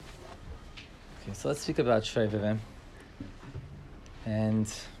Okay, so let's speak about Shovavim. And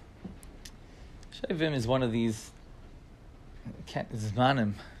Shovavim is one of these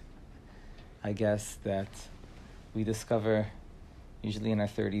zmanim, I guess, that we discover usually in our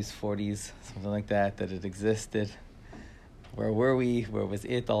 30s, 40s, something like that it existed. Where were we? Where was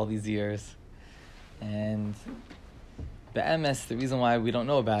it all these years? And be'emes, the reason why we don't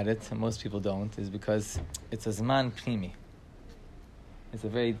know about it, and most people don't, is because it's a zman pnimi. It's a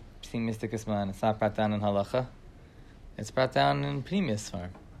very pneumistic zman. It's not brought down in halacha. It's brought down in pneumis form.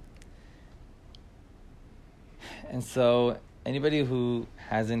 And so anybody who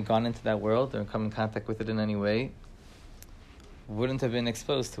hasn't gone into that world or come in contact with it in any way wouldn't have been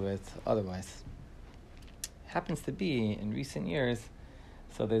exposed to it otherwise. It happens to be in recent years,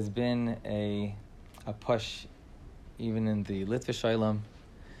 so there's been a push even in the Litvish Olam,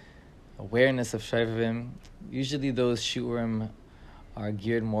 awareness of Shovavim. Usually those shiurim are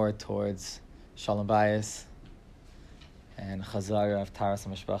geared more towards Shalom Bayis and Chazara of Taras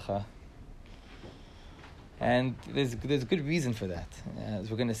HaMishpacha. And there's good reason for that.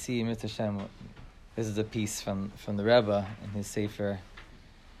 As we're going to see, Mitzvah Hashem, this is a piece from the Rebbe in his Sefer.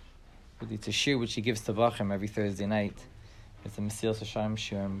 It's a shir which he gives to Bachim every Thursday night. It's a Mesil Sasharim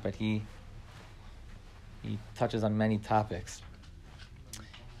Shurim, but he touches on many topics.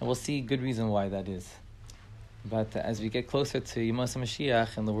 And we'll see good reason why that is. But as we get closer to Yemos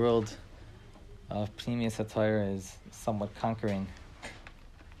HaMashiach and the world of Pnimius HaTorah is somewhat conquering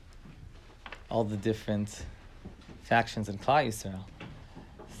all the different factions in Klal Yisrael.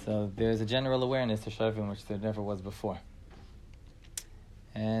 So there's a general awareness to Shovavim which there never was before.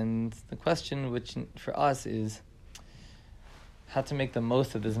 And the question which for us is how to make the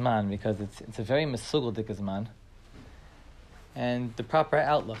most of the Zman, because it's a very mesugaldik Zman, and the proper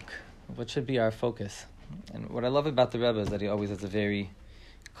outlook, what should be our focus. And what I love about the Rebbe is that he always has a very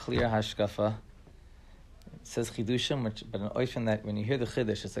clear hashkafa. It says chidushim, but an oifen that when you hear the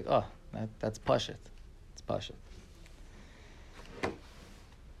chidush, it's like, oh, that's pashut. It's pashut.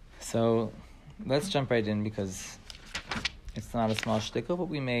 So let's jump right in because it's not a small shtickle, but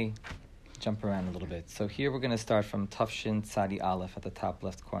we may jump around a little bit. So here we're going to start from Tafshin Tzadi Aleph at the top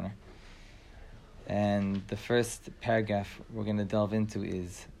left corner. And the first paragraph we're going to delve into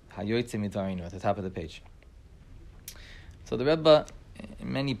is Hayoytze Midarinu at the top of the page. So the Rebbe,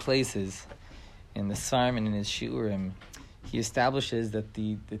 in many places, in the Sarm and in his Shiurim, he establishes that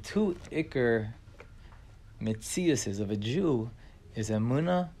the two Iker Metziuses of a Jew is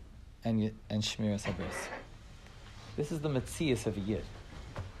Emunah and Shmiras HaBris. This is the Metzius of a Yid.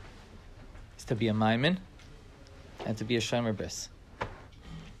 It's to be a Maimin and to be a Shomer Bris.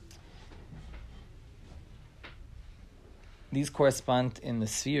 These correspond in the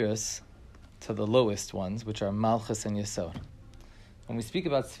spheres to the lowest ones, which are Malchus and Yesod. When we speak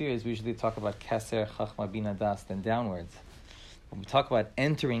about spheres, we usually talk about Keser, Chachma, Bina, Das, then downwards. When we talk about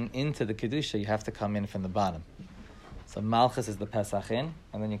entering into the Kedusha, you have to come in from the bottom. So Malchus is the Pesachin,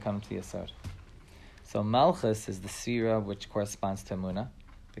 and then you come to Yesod. So Malchus is the sphere which corresponds to Emunah,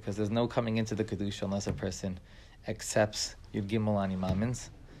 because there's no coming into the Kedusha unless a person accepts Yud Gimel Ani Mamins,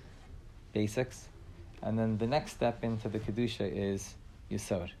 basics. And then the next step into the Kedusha is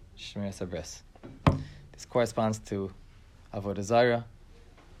Yesod, Shmiras HaBris. This corresponds to Avodah Zarah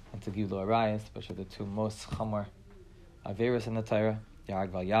and to Gilui Arayos, which are the two most chamor Averos in the Torah, Yag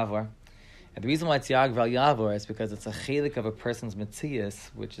Val Yavor. And the reason why it's Yag Val Yavor is because it's a chelik of a person's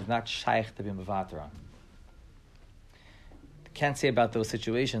Metzias, which is not shaykh to be mevater on. Can't say about those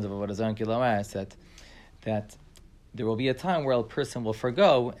situations of Avodah Zarah and Gilui Arayos that there will be a time where a person will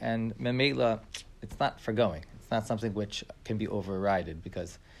forgo, and Memela, it's not forgoing. It's not something which can be overridden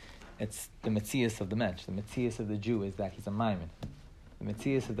because it's the Metzias of the mensch. The Metzias of the Jew is that he's a Maimin. The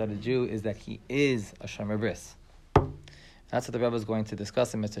Metzias of the Jew is that he is a Shomer Bris. That's what the Rebbe is going to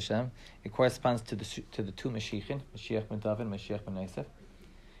discuss in Mitzvah Hashem. It corresponds to the two Mashiachin, Mashiach ben David and Mashiach ben Yosef.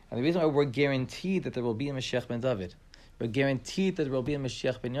 And the reason why we're guaranteed that there will be a Mashiach ben David, we're guaranteed that there will be a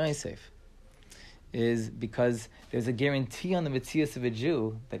Mashiach ben Yosef, is because there's a guarantee on the Metzias of a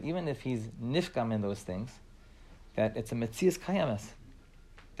Jew that even if he's nifkam in those things, that it's a Metzias kayamas,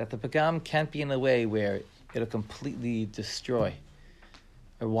 that the pagam can't be in a way where it'll completely destroy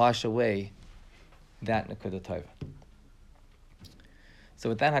or wash away that Nekuda Tova. So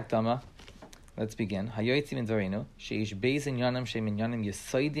with that hakdama, let's begin. Hayoytzi min Zarinu, sheish beis inyanim sheminyanim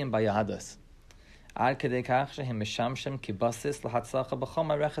yesoidim bayahados, ad kedei kach shehem meshamshem kibasis lahatzlacha b'chom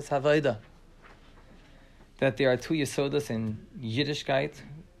hareches havoda. That there are two Yesodos in Yiddishkeit,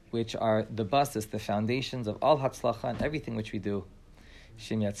 which are the basis, the foundations of all Hatzlacha and everything which we do.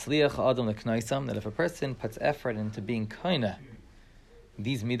 Shem Yatzliach Adam Leknoisam, that if a person puts effort into being koina,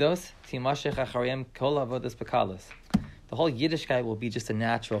 these midos, timashech acharayim kol avodas bekalos. The whole Yiddishkeit will be just a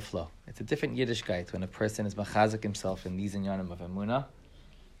natural flow. It's a different Yiddishkeit when a person is machazik himself in these inyanim of emunah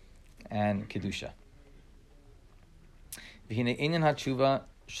and kedusha. V'hinei inyan hatshuva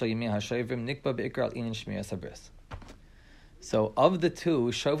shel yimei hashovavim nikba beikar al inyan shmiras habris. So of the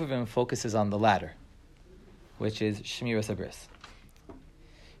two, Shovavim focuses on the latter, which is shmiras habris.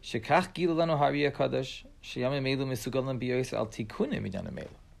 Shekach gilu lanu hari hakadosh sheyamim elu mesugalim biyos al tikunim inyanim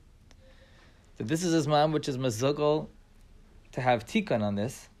elu. So this is a zman which is mesugal to have tikkun on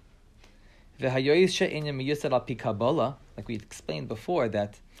this. Like we explained before,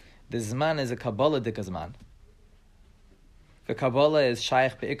 that the zman is a Kabbalah dika zman. The Kabbalah is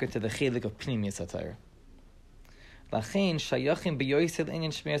shaykh be'ikr to the chelik of pnimiyas hatayr. Lachein shayachim beyoyis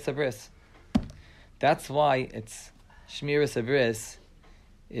inyan shmiras habris. That's why it's shmiras habris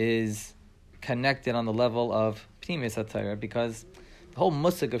is connected on the level of pnimiyas hatayr, because the whole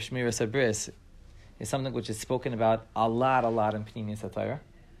musik of shmiras habris is something which is spoken about a lot in pnimiyas hatayr,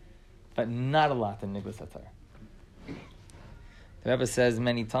 but not a lot in niglas hatayr. The Rebbe says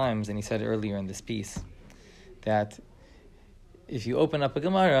many times, and he said earlier in this piece, that if you open up a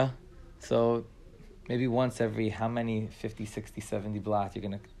Gemara, so maybe once every how many 50, 60, 70 blot, you're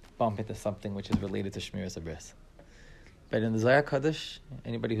going to bump into something which is related to shmiras habris. But in the Zohar Kadosh,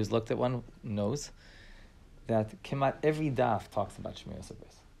 anybody who's looked at one knows that kemat every daf talks about shmiras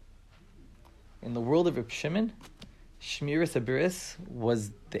habris. In the world of Reb Shimon, shmiras habris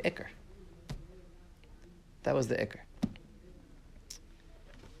was the ikar. That was the ikar.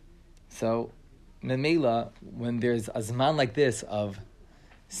 So, memela, when there's a zman like this of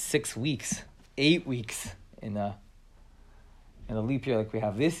 6 weeks, 8 weeks in a leap year like we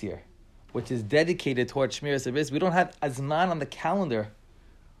have this year, which is dedicated towards shmiras habris, we don't have a zman on the calendar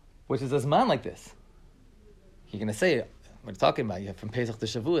which is a zman like this. You're going to say, what are you talking about? You have from Pesach to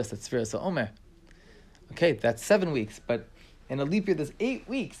Shavuos, that's Sfiras HaOmer. Okay, that's 7 weeks, but in a leap year there's 8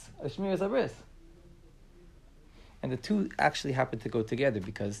 weeks of shmiras habris. And the two actually happen to go together,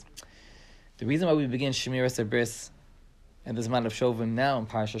 because the reason why we begin shmiras habris and the Zman of Shovavim now in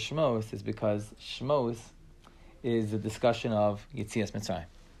Parsha Shmos is because Shmos is the discussion of Yetzias Mitzrayim.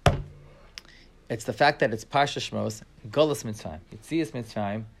 It's the fact that it's Parsha Shmos, Golus Mitzrayim, Yetzias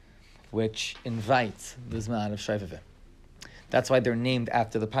Mitzrayim, which invites the Zman of Shovavim. That's why they're named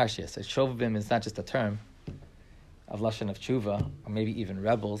after the Parsha. So Shovavim is not just a term of Lashon of Tshuva, or maybe even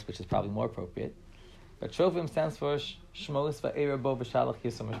rebels, which is probably more appropriate. But Shovavim stands for Shmos Va'era Bo V'Shalach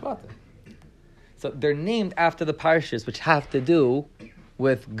Yisum Mishpatim. So they're named after the parshas which have to do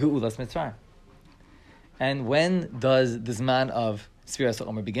with Geulas Mitzrayim. And when does the Zman of Sfiras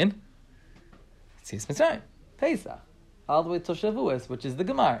HaOmer begin? Yetzias Mitzrayim, Pesach, all the way till Shavuos, which is the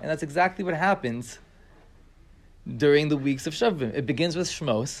Gemar. And that's exactly what happens during the weeks of Shovavim. It begins with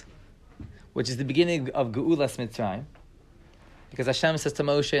Shmos, which is the beginning of Geulas Mitzrayim, because Hashem says to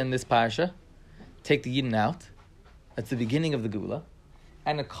Moshe in this parsha, take the Yidden out. That's the beginning of the Geula.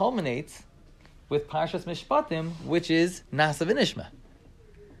 And it culminates with Parshas Mishpatim, which is Nasa V'Nishma.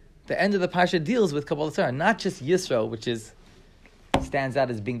 The end of the parsha deals with Kabbalah Torah, not just Yisro, which stands out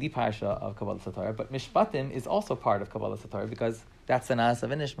as being the parsha of Kabbalah Torah, but Mishpatim is also part of Kabbalah Torah, because that's the Nasa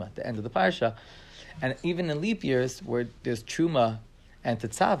V'Nishma, the end of the parsha. And even in leap years, where there's Truma and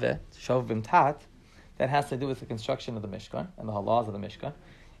Tetzaveh, Shovavim Tat, that has to do with the construction of the Mishkan and the halahs of the Mishkan.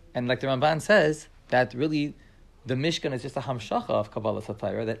 And like the Ramban says, that really the Mishkan is just a hamshacha of Kabbalah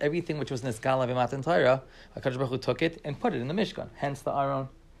Torah, that everything which was Neskala V'Matan Torah, HaKadosh Baruch Hu took it and put it in the Mishkan. Hence the Aron,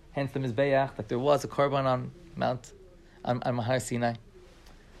 hence the Mizbeach, like there was a korban on Mahar Sinai.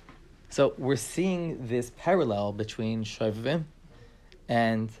 So we're seeing this parallel between Shovavim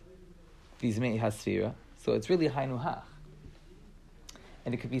and these Mei HaSfira. So it's really Hainuhach.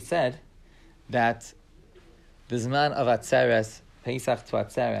 And it could be said that the Zman of Atzeres, Pesach to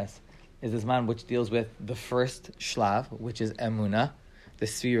Atzeres, is the Zman which deals with the first Shlav, which is Emunah, the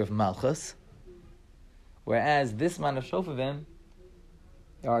sphere of Malchus. Whereas this Zman of Shovavim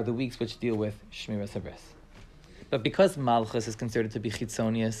are the weeks which deal with Shmiras Habris. But because Malchus is considered to be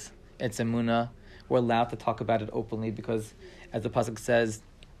Chitzonius, it's Emunah, we're allowed to talk about it openly, because as the Pasuk says,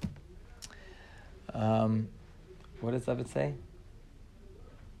 what does David say?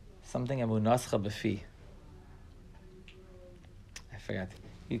 Something Emunascha B'fi. I forgot.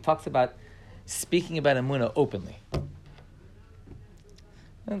 He talks about speaking about Emunah openly.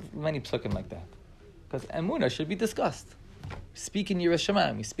 There's many psukim like that. Because Emunah should be discussed. Speak in Yiras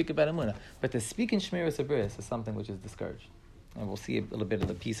Shamayim, you speak about Emunah. But to speak in Shmiras Habris is something which is discouraged. And we'll see a little bit of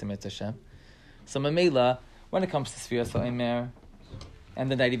the piece in Mitzvah Hashem. So Mamela, when it comes to Sfiras HaOmer and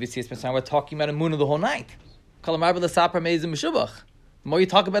the night of Yetzias Mitzrayim, we're talking about Emunah the whole night. The more you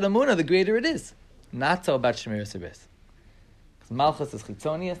talk about Emunah, the greater it is. Not so about Shemiras Habris. Because Malchus is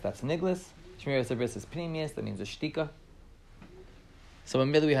Chitzonius, that's Niglis. Shemiras Habris is Pnimius, that means a Shtika. So in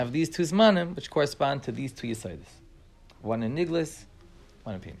the middle we have these two Zmanim, which correspond to these two Yesodos. One in Niglis,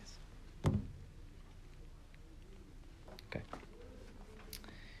 one in Pnimius. Okay.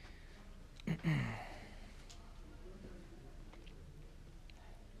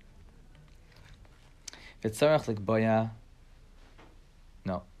 V'tzarach l'kboya.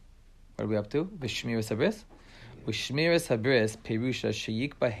 No. What are we up to? V'shmiras habris. V'shmiras habris perusha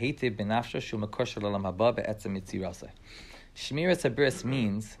sheyikba heitev benafsha shu makosher l'olam haba be'etzem yitzirasei. Shmiras habris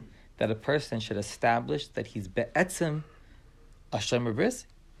means that a person should establish that he's be'etzem Hashem habris,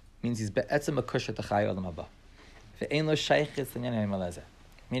 means he's be'etzem makosher t'chai olam haba. Ve'ein lo shaychis inyan ha'malazeh.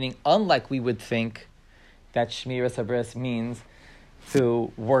 Meaning, unlike we would think that Shmiras Habris means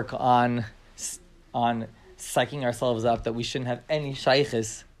to work on psyching ourselves up, that we shouldn't have any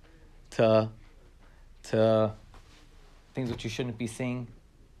shaykhis to things which you shouldn't be seeing,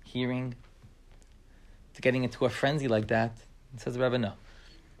 hearing, to getting into a frenzy like that. It says the Rebbe, no.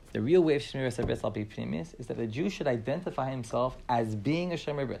 The real way of Shmiras Habris al pi pnimis is that a Jew should identify himself as being a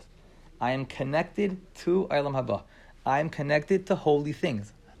Shomer Habris. I am connected to Olam Haba. I am connected to holy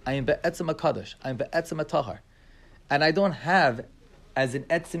things. I am be'etzem HaKadosh. I am be'etzem HaTahar. And I don't have, as an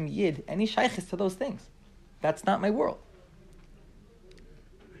etzem yid, any shaykhis to those things. That's not my world.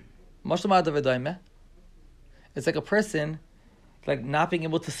 It's like a person like not being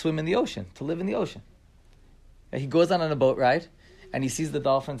able to swim in the ocean, to live in the ocean. He goes on a boat ride, and he sees the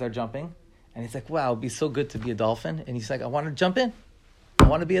dolphins are jumping, and he's like, wow, it'd be so good to be a dolphin. And he's like, I want to jump in. I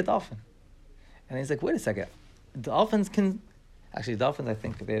want to be a dolphin. And he's like, wait a second. Dolphins, I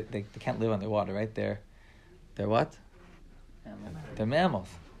think, they can't live underwater, right? They're what? They're mammals.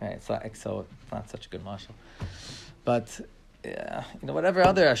 Right, so it's not such a good marshal. But, whatever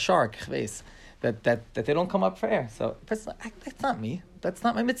other shark face, that they don't come up for air. So, that's not me. That's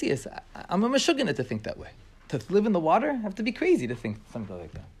not my mitzias. I'm a meshugana to think that way. To live in the water, I have to be crazy to think something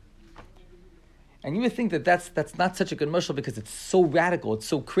like that. And you would think that that's not such a good mashal because it's so radical, it's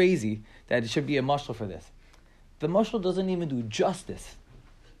so crazy that it should be a mashal for this. The mashal doesn't even do justice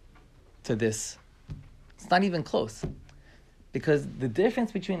to this. It's not even close. Because the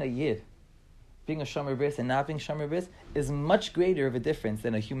difference between a yid being a shomer bris and not being shomer bris is much greater of a difference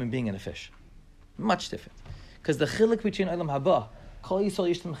than a human being and a fish. Much different. Because the chiluk between olam haba, kol yisrael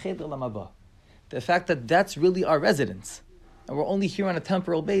yishtem ched olam haba, the fact that that's really our residence, and we're only here on a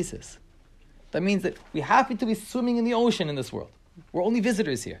temporal basis, that means that we happen to be swimming in the ocean in this world. We're only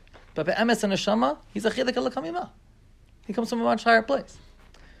visitors here. But be'emes and neshama, he's a chiluk alakamima. He comes from a much higher place.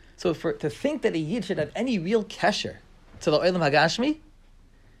 So to think that a yid should have any real kesher to the Olam Hagashmi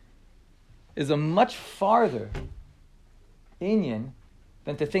is a much farther inyan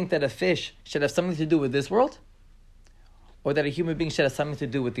than to think that a fish should have something to do with this world, or that a human being should have something to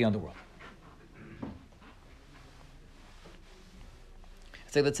do with the underworld.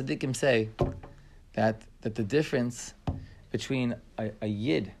 It's like the tzaddikim say that the difference between a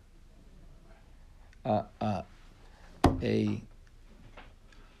yid, a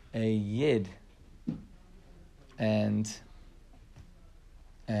yid and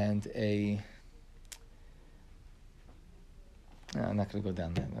a... No, I'm not going to go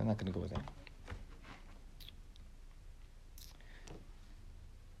down there. I'm not going to go there.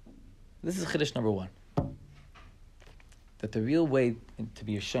 This is Chiddush number 1. That the real way to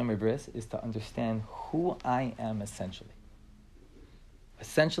be a Shomer Bris is to understand who I am essentially.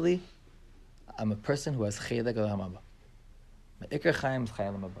 Essentially, I'm a person who has Chedek Olam Haba. Me'ikar Chaim is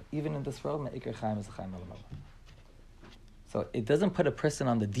Chayim Olam Haba. Even in this world, Me'ikar Chaim is Chayim Olam Haba. So it doesn't put a person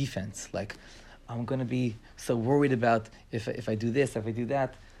on the defense, like, I'm going to be so worried about if I do this, if I do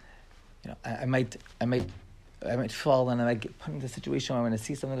that, I might fall and I might get put into a situation where I'm going to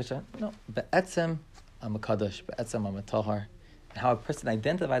see something which no, be'etzem, I'm a kadosh, be'etzem, I'm a tahar. And how a person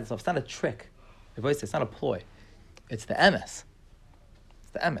identifies himself, it's not a trick. It's not a ploy. It's the emes.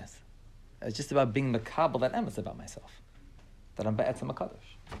 It's the emes. It's just about being makabel, that emes about myself. That I'm be'etzem a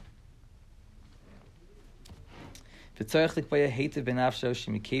kadosh. To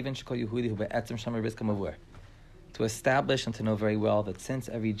establish and to know very well that since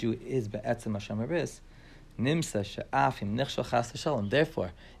every Jew is be'etzem Hashem Haris, nimsa she'afim nichshal chas v'shalom.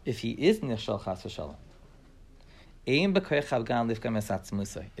 Therefore, if he is nichshal chas v'shalom,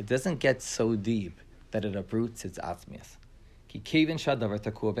 it doesn't get so deep that it uproots its atzmius.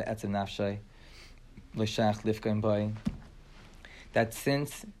 That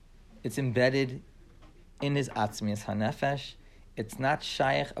since it's embedded in his atzmius hanefesh, it's not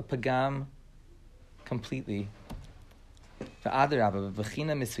shaykh a pagam completely It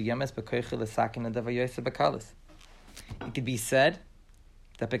could be said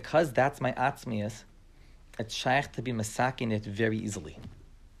that because that's my atzmius, it's shaykh to be masakin it very easily.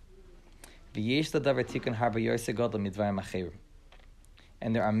 And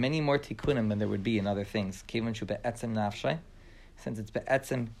there are many more tikkunim than there would be in other things. Since it's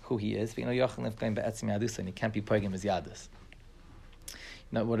be'etzim who he is, and he can't be poigim his yadus. You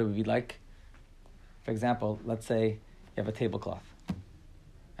know what it would be like? For example, let's say you have a tablecloth,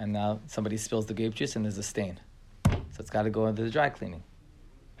 and now somebody spills the grape juice and there's a stain. So it's got to go into the dry cleaning.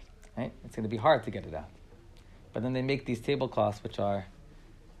 Right? It's going to be hard to get it out. But then they make these tablecloths which are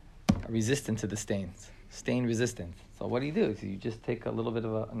resistant to the stains, stain resistant. So what do? You just take a little bit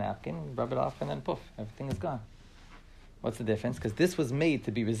of a napkin, rub it off, and then poof, everything is gone. What's the difference? Because this was made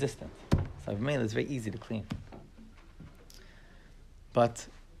to be resistant. So Avimela is very easy to clean. But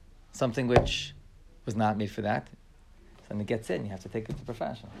something which was not made for that, so when it gets in, you have to take it to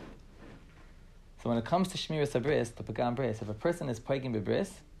professional. So when it comes to Shmiras HaBris, the Pagam Bris, if a person is Paigim B'Bris,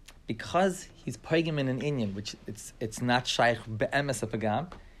 because he's Paigim in an Inyan, which it's not Shaykh Be'emes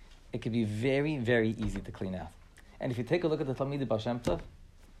HaPagam, it can be very, very easy to clean out. And if you take a look at the Talmidei Baal Shem Tov,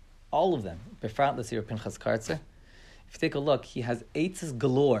 all of them, Befrat L'Sir Pinchas Kartzer, if you take a look, he has eitzes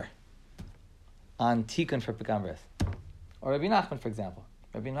galore on Tikkun for Pagam Bris. Or Rabbi Nachman, for example.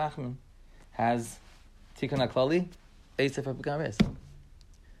 Rabbi Nachman has Tikkun HaKlali, eitzah for Pagam Bris.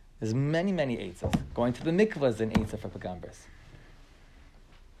 There's many, many eitzahs. Going to the mikvah is an eitzah for Pagam Bris.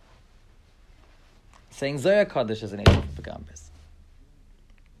 Saying Zohar Kodesh is an eitzah for Pagam Bris.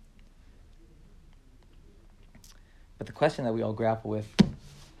 But the question that we all grapple with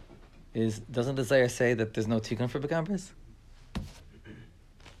is, doesn't the Zohar say that there's no tikkun for Pagam Bris?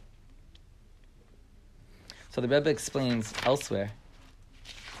 So the Rebbe explains elsewhere,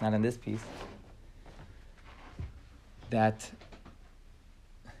 not in this piece, that,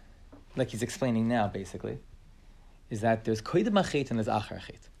 like he's explaining now basically, is that there's koydem achet and there's achar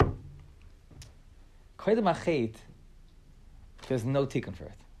achet. Koydem achet, there's no tikkun for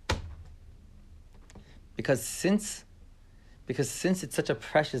it. Because since it's such a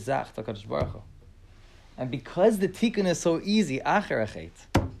precious zach to HaKadosh Baruch Hu, and because the tikkun is so easy, achar achet.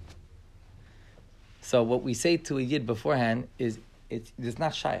 So what we say to a yid beforehand is, it's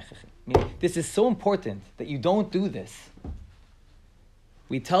not shaykh. I mean, this is so important that you don't do this.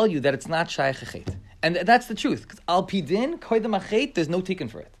 We tell you that it's not shaykh achet. And that's the truth. Because al pidin, koydem achet, there's no tikkun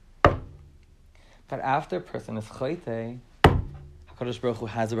for it. But after a person is chayte, HaKadosh Baruch Hu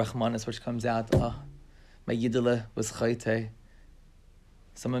has a rachmanis which comes out, my yidele was chayte.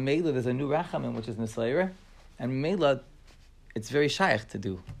 So Mamela, there's a new Rachamin, which is Nisleira, and Mamela, it's very shaykh to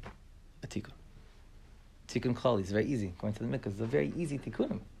do a tikkun. Tikkun Klali is very easy. Going to the mikvah is a very easy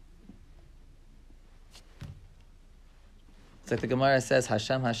tikkunim. It's like the Gemara says,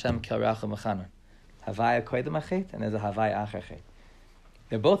 Hashem kel racham mechanon. Havaya koydem achet, and there's a havaya acher achet.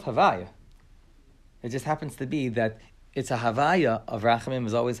 They're both havaya. It just happens to be that it's a havaya of rachamim,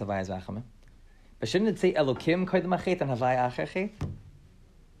 is always havaya's rachamim. But shouldn't it say Elokim koydem achet and havaya acher achet?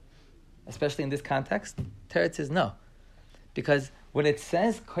 Especially in this context, Teretz says no. Because when it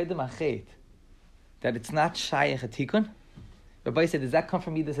says koydem achet, that it's not shayach a tikkun, Rabbi said, does that come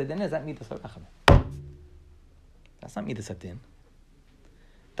from Midas Adin or is that Midas HaRachamim? That's not Midas Adin.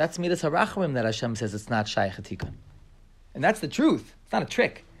 That's Midas HaRachamim that Hashem says it's not shayach a tikkun. And that's the truth. It's not a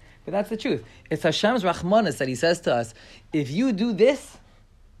trick, but that's the truth. It's Hashem's Rachmanis that He says to us, if you do this,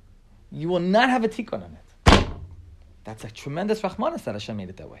 you will not have a tikkun on it. That's a tremendous Rachmanis that Hashem made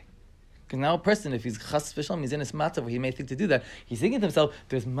it that way. Because now a person, if he's chas v'shalom, he's in his matzah where he may think to do that, he's thinking to himself,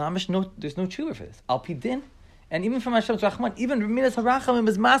 there's no tshuva for this. Al pidin, and even from Hashem's Rachman, even Midas HaRachamim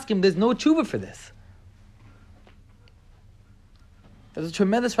is maskim, there's no tshuva for this. There's a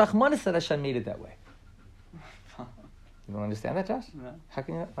tremendous Rachmanis that Hashem made it that way. You don't understand that, Josh? No. How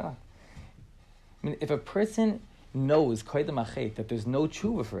can you? Why not? I mean, if a person knows koydem achet that there's no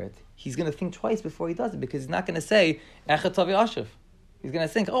tshuva for it, he's going to think twice before he does it, because he's not going to say echet tavi ashav. He's going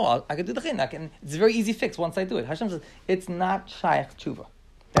to think, I can do the chin. It's a very easy fix once I do it. Hashem says, it's not shaykh tshuva.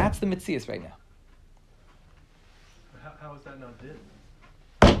 That's the mitzias right now. How is that not din?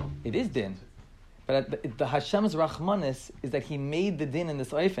 It is din. But the Hashem's Rachmanis is that He made the din in this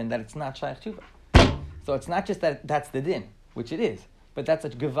oifen that it's not shaykh tshuva. So it's not just that that's the din, which it is, but that's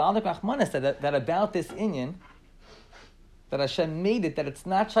a gevaldik Rachmanis that about this inyan, that Hashem made it that it's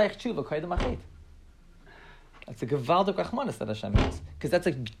not shaykh tshuva, koydem achet. It's a gevaldik rachmanis that Hashem has, because that's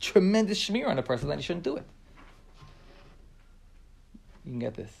a tremendous shmir on a person that he shouldn't do it. You can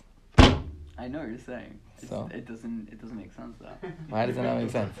get this. I know what you're saying. So it doesn't make sense though. Why does it not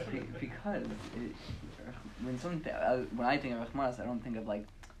make sense? Because when I think of Rahmanas, I don't think of like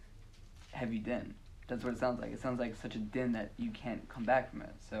heavy din. That's what it sounds like. It sounds like such a din that you can't come back from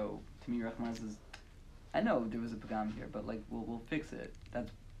it. So to me, Rahmanas is. I know there was a pagam here, but like we'll fix it.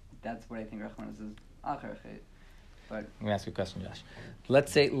 That's what I think Rahmanas is. Achar chet. But Let me ask you a question, Josh.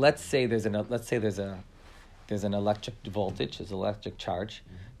 Let's say there's an electric voltage, there's an electric charge,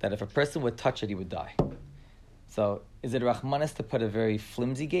 that if a person would touch it, he would die. So is it Rahmanas to put a very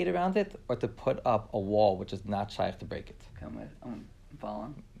flimsy gate around it, or to put up a wall which is not shaykh to break it? I'm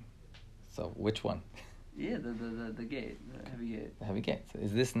following. So which one? Yeah, the gate, the heavy gate. The heavy gate. So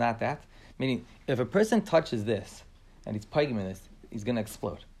is this not that? Meaning, if a person touches this, and he's paging in this, he's going to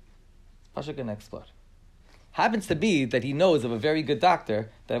explode. He's going to explode. Happens to be that he knows of a very good doctor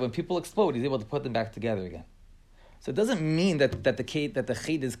that when people explode, he's able to put them back together again. So it doesn't mean that the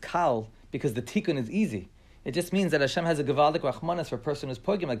chid is kal because the tikkun is easy. It just means that Hashem has a gevaldik rachmanis for a person who's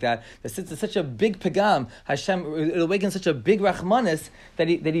pogim like that. That since it's such a big pagam, Hashem it awakens such a big rachmanis that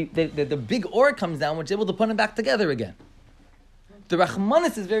the big ore comes down, which is able to put him back together again. The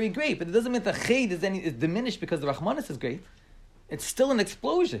rachmanis is very great, but it doesn't mean the chid is diminished because the rachmanis is great. It's still an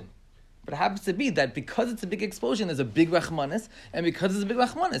explosion. But it happens to be that because it's a big explosion, there's a big rachmanis, and because it's a big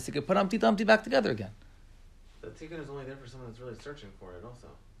rachmanis, you can put Humpty back together again. The tikkun is only there for someone that's really searching for it also.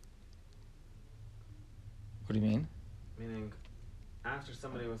 What do you mean? Meaning, after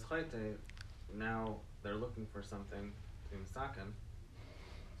somebody was chayte, now they're looking for something to be misaken.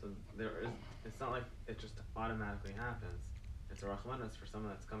 So it's not like it just automatically happens. It's a rachmanis for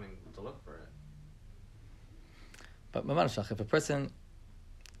someone that's coming to look for it. But if a person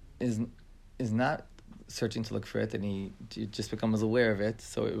is not searching to look for it, and he just becomes aware of it,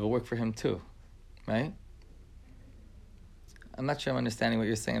 so it will work for him too, right? I'm not sure I'm understanding what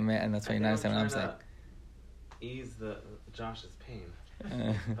you're saying, man, and that's why you're not understanding what I'm saying. Ease Josh's pain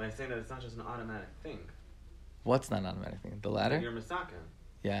by saying that it's not just an automatic thing. What's not an automatic thing? The ladder? You're misaken.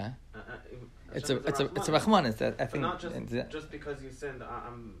 Yeah. It's a rachmanis. rachmanis. I think. But not just because you sinned.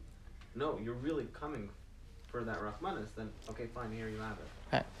 No, you're really coming for that rachmanis. Then okay, fine. Here you have it.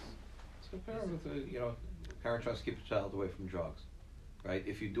 Right. So compare with a parent tries to keep a child away from drugs, right?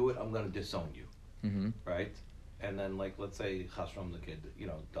 If you do it, I'm going to disown you, right? And then, like, let's say Chasram, the kid,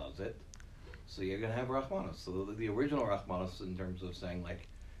 does it. So you're going to have Rachmanos. So the original Rachmanos, in terms of saying, like,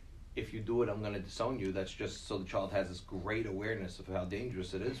 if you do it, I'm going to disown you, that's just so the child has this great awareness of how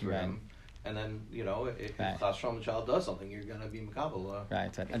dangerous it is for him. And then, if Chasram, the child does something, you're going to be Makabal.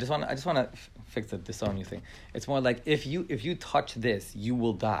 Right. I just want to fix the disown you thing. It's more like, if you touch this, you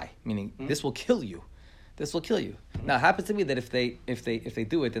will die. Meaning, this will kill you. This will kill you. Now, it happens to be that if they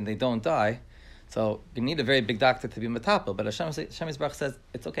do it and they don't die, so you need a very big doctor to be matapel. But Hashem Yisbarach says,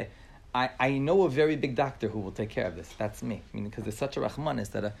 it's okay. I know a very big doctor who will take care of this. That's me. I mean, because there's such a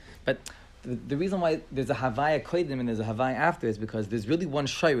rachmanis but the reason why there's a havaya koidim and there's a havaya after is because there's really one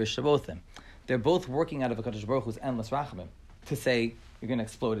shayrish of both them. They're both working out of a Kadosh Baruch Hu's endless rachamim to say you're going to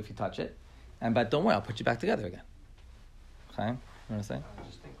explode if you touch it, but don't worry, I'll put you back together again. Chaim, you want to say? I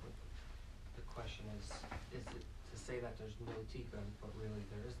just think the question is it to say that there's no tikkun, but really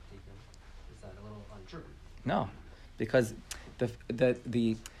there is tikkun? Is that a little untrue? No, because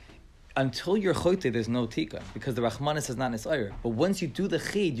the until you're chote, there's no tikkun, because the rachmanis is not nisayir. But once you do the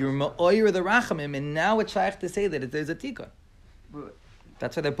chid, you're ma'ayir the rachamim, and now it's shaykh to say that there's a tikkun.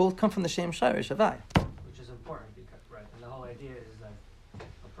 That's why they both come from the same shayrish havai. Which is important, because and the whole idea is that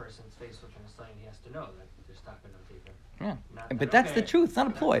a person's faced with an assignment, he has to know that there's tikkun no tikkun. Yeah, but that's the truth. It's not a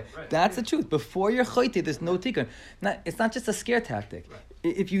ploy. That's the truth. Before you're chote, there's no tikkun. It's not just a scare tactic. Right.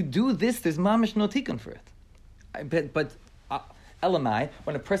 If you do this, there's mamish no tikkun for it. But Elamai,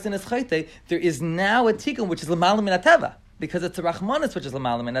 when a person is chayte, there is now a tikkun which is l'malam min ateva, because it's a rachmanis which is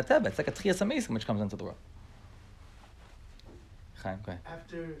l'malam min ateva. It's like a tchias amazing which comes into the world. Chaim, go ahead.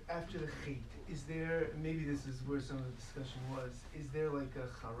 After the chait, is there, maybe this is where some of the discussion was, is there like a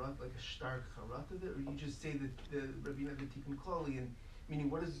charat, like a stark charat of it, or you just say that the Rabbeinu the tikkun klali, and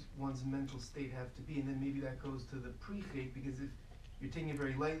meaning what does one's mental state have to be, and then maybe that goes to the pre-chait, because if you're taking it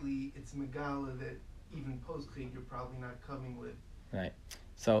very lightly, it's megala that even post-chait you're probably not coming with. Right.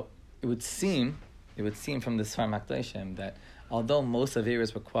 So it would seem from the Sfar Makdashim that although most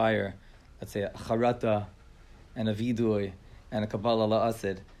averas require, let's say, a charata and a vidui and a kabbalah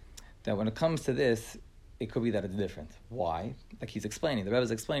la'asid, that when it comes to this, it could be that it's different. Why? Like he's explaining, the Rebbe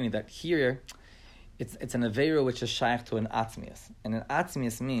is explaining that here, it's an avera which is shaykh to an atzmius, and an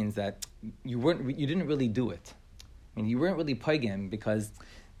atzmius means that you didn't really do it. I mean, you weren't really pagan because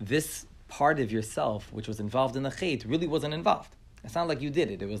this part of yourself, which was involved in the chait, really wasn't involved. It's not like you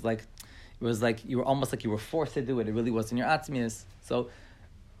did it. It was like It was like you were almost like you were forced to do it. It really wasn't your atzmius. So,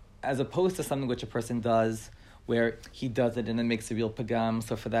 as opposed to something which a person does, where he does it and then makes a real pagam,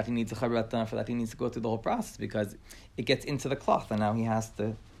 so for that he needs a chavrata, for that he needs to go through the whole process because it gets into the cloth and now he has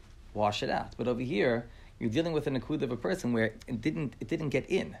to wash it out. But over here, you're dealing with an akud of a person where it didn't get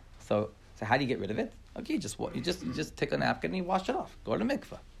in. So how do you get rid of it? Okay, you just take a napkin and you wash it off. Go to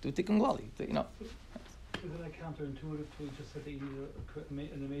mikvah, do tikkun glali, Isn't that counterintuitive to just that you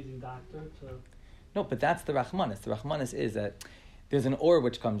need an amazing doctor to? No, but that's the rachmanis. The rachmanis is that there's an or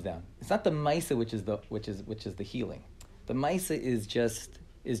which comes down. It's not the maisa which is the healing. The maisa is just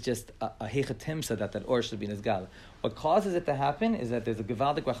a hechatimsa that or should be nizgal. What causes it to happen is that there's a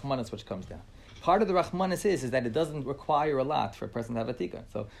gevaldik rachmanis which comes down. Part of the rachmanis is that it doesn't require a lot for a person to have a tikkun.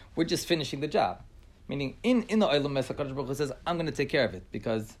 So we're just finishing the job. Meaning in the olam HaKadosh Baruch Hu says, I'm going to take care of it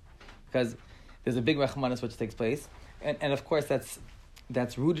because there's a big rachmanis which takes place, and of course that's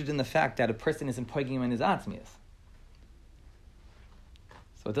rooted in the fact that a person isn't poiging him in his atzmius.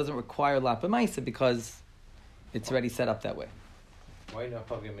 So it doesn't require a lot b'maisa because it's already set up that way. Why not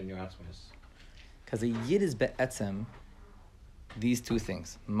poiging him in your atzmius? Because a yid is be'etzem these two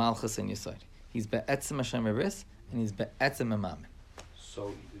things, malchus and yesod. He's be'etzem Hashem Rebis and he's be'etzem Imam.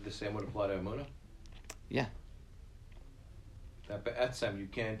 So the same would apply to Emunah? Yeah. That be'etzem, you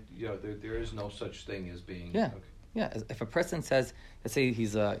can't, there is no such thing as being... Yeah. Okay. Yeah. If a person says, let's say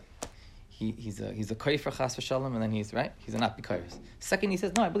he's a koifer chas v'shalom, and then he's right, he's a not b'koiris. Second, he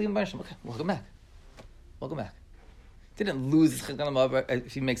says, no, I believe in Baal Shem. Okay, welcome back. Didn't lose his chazan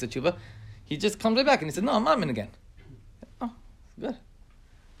if he makes a tshuva. He just comes right back and he said, no, I'm Amin again. Oh, good.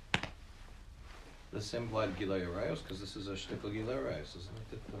 The same blood Gilei Arayos, because this is a shtickle Gilei Arayos, isn't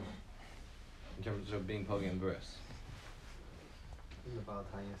it? In terms of being pogi and bris. In the Baal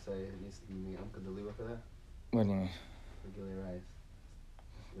Tanya say it needs to be Amka Deliwa for that? What do you mean? For Gilei Rice.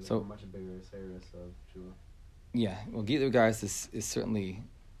 It's So- a much bigger service of Shua. Yeah, well, Gilei Garis is certainly...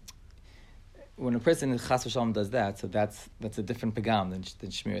 When a person in Chas v'Shalom does that, so that's a different pagam than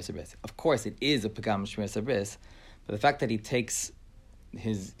Shmiras Habris. Of course, it is a pagam Shmiras Habris, but the fact that he takes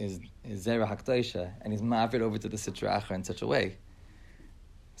his Zera HaKdoisha and he's ma'avid over to the Sitra Achra in such a way.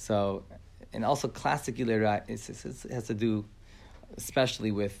 So, and also classic Gilei it has to do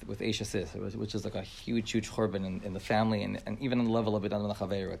especially with Eisha Sis, which is like a huge churban in the family, and even on the level of it on the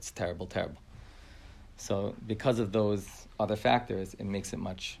Chaveira, it's terrible. So because of those other factors, it makes it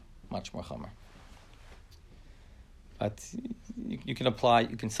much more chomer. But you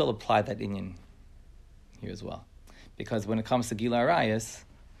can still apply that inyan here as well. Because when it comes to Gila Arayas,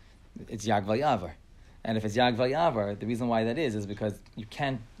 it's Yag V'Yavar. And if it's Yag V'Yavar, the reason why that is because you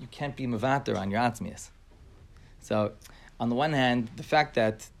can't be Mavater on your Atzmias. So on the one hand, the fact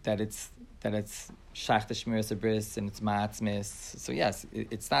that it's Shaykh the Shmir Sabris and it's Ma'atzmis, so yes,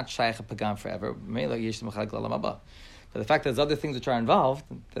 it's not Shaykh a Pagam forever. But the fact that there's other things which are involved,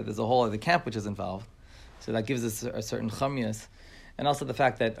 that there's a whole other camp which is involved, so that gives us a certain chumyas. And also the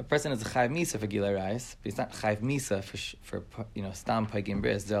fact that a person is a chayv misa for Gilei Arayos, but he's not chayv misa for stam paigim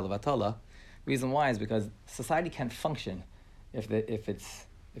bris zer levatola. Reason why is because society can't function if there's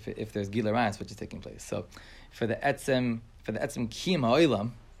Gilei Arayos which is taking place. So for the etzem kiyum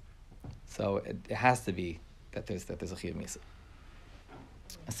ha'olam, so it has to be that there's a chayv misa.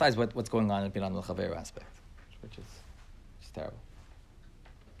 Besides what's going on in Binan al-Chaver aspect, which is terrible.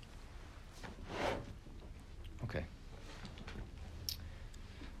 Okay.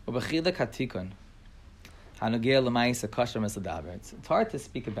 It's hard to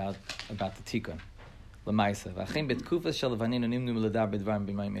speak about the tikkun.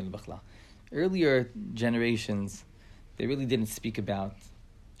 Earlier generations, they really didn't speak about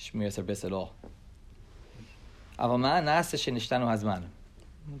Shmiras Habris at all.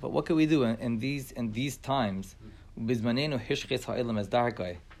 But what can we do in these times?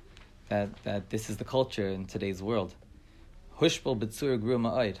 That this is the culture in today's world.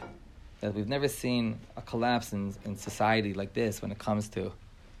 That we've never seen a collapse in society like this when it comes to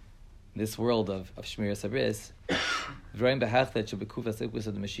this world of Shmiras Habris.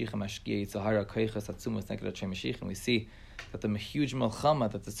 And we see that the huge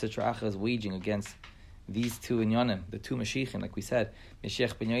milchama that the Sitra Achra is waging against these two inyanim, the two Mashiachim, like we said,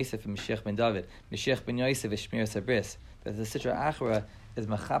 Mashiach ben Yosef and Mashiach ben David, Mashiach ben Yosef is Shmiras Habris, that the Sitra Achra is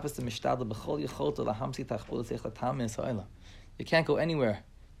machapes the mishtadel b'chol yecholto lahamsi tachbul tzich latam ha'olam. You can't go anywhere.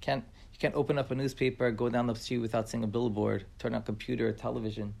 You can't open up a newspaper, go down the street without seeing a billboard, turn on a computer or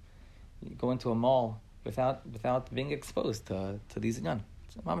television. You go into a mall without being exposed to these inyan.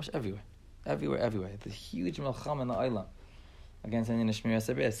 It's mamash everywhere. The huge melcham in the olam against inyan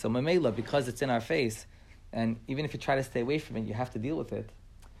Shmiras Habris. So mamela, because it's in our face, and even if you try to stay away from it, you have to deal with it.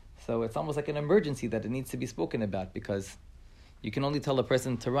 So it's almost like an emergency that it needs to be spoken about, because you can only tell a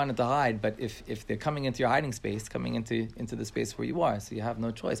person to run and to hide, but if they're coming into your hiding space, coming into the space where you are, so you have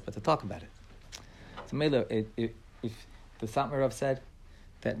no choice but to talk about it. So Mela, if the Satmar Rav said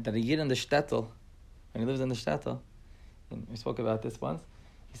that a Yid in the shtetl, when he lives in the shtetl, and we spoke about this once,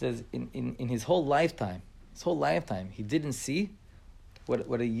 he says in his whole lifetime, he didn't see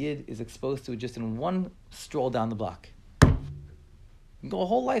what a Yid is exposed to just in one stroll down the block. You go a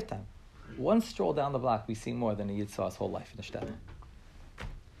whole lifetime. One stroll down the block, we see more than a Yid saw his whole life in the shtetl.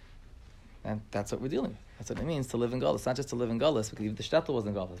 And that's what we're dealing with. That's what it means to live in Gullus. Not just to live in Gullus, because even the shtetl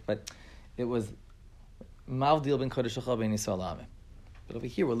wasn't Gullus, but it was Mavdil ben Kodesh Shachal ben Yisrael Amim. But over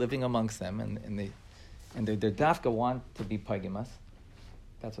here, we're living amongst them, and their dafka want to be pagimas.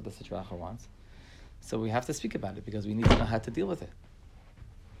 That's what the Sitra Achar wants. So we have to speak about it, because we need to know how to deal with it.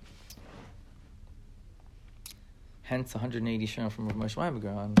 Hence, 180 shirim from Rav Moshe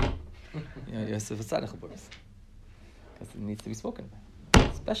Weinberger on Yosef Tzaddik Burs, because it needs to be spoken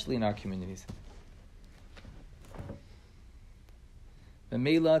about, especially in our communities. The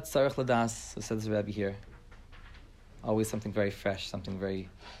Meila Tzarech Ladas, so says the Rebbe here, always something very fresh, something very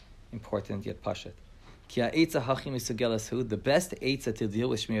important yet pashut. Ki ha'etza hachim misugelas hu, the best etza to deal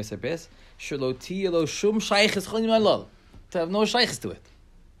with Shmiras Habris, shelo tiye lo shum shayches cholim alol, to have no shayches to it.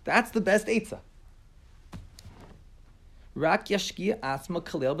 That's the best etza. Rak yashki asma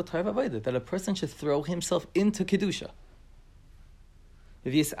kalel b'tarv avodah, that a person should throw himself into kedusha.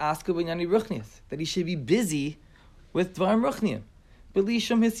 V'yis asku b'nyani ruchnius, that he should be busy with dvarim ruchniim,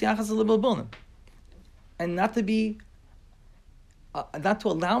 b'lishum his yachas l'bilbunim, and not to be, not to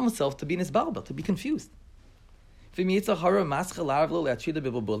allow himself to be in his balbel, to be confused. As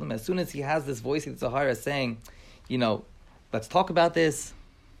soon as he has this voice in Tzahara saying, let's talk about this,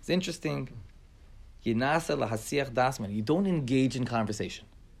 it's interesting. You don't engage in conversation.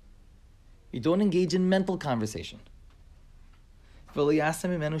 You don't engage in mental conversation.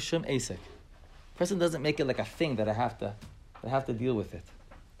 Person doesn't make it like a thing that I have to deal with it.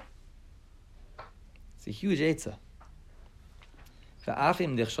 It's a huge eitzah.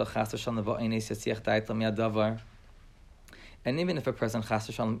 And even if a person chas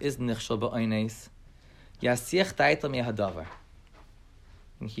v'shalom is nichshel ba'oines, yasiach taitel mihadavar.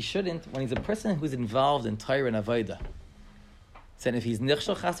 And he shouldn't, when he's a person who's involved in Torah and Avodah, said if he's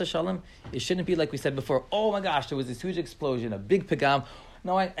nichshel chas v'shalom, it shouldn't be like we said before, oh my gosh, there was this huge explosion, a big pagam.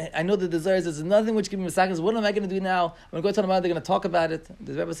 No, I know the desires, there's nothing which give me seconds. What am I going to do now? I'm going to go tell them they're going to talk about it.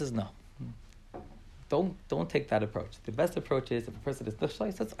 The Rebbe says no. Don't take that approach. The best approach is if a person is nichshel,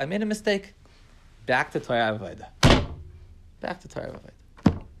 he says, I made a mistake. Back to Torah Avodah. Back to Torah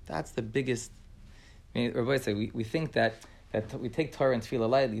Avodah. That's the biggest. I mean, Rabbi say we think that we take Torah and Tefillah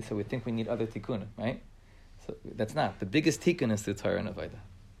lightly, so we think we need other tikkunim, right? So that's not. The biggest tikkun is the Torah and Avodah.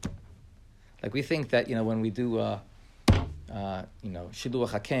 Like we think that when we do Shiluach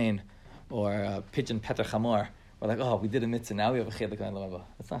HaKain or Pigeon Peter Chamor, we're like, oh, we did a mitzvah, now we have a chelik on Lamava.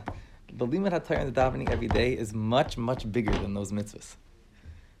 That's not. The limit HaTorah and the davening every day is much, much bigger than those mitzvahs.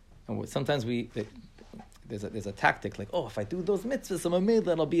 And sometimes there's a tactic like, oh, if I do those mitzvahs, I'm amazed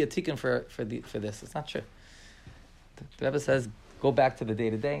that'll be a tikkun for this. It's not true. The Rebbe says, go back to the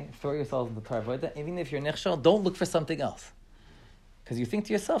day-to-day, throw yourselves into Torah Avodah. Even if you're nichshel, don't look for something else. Because you think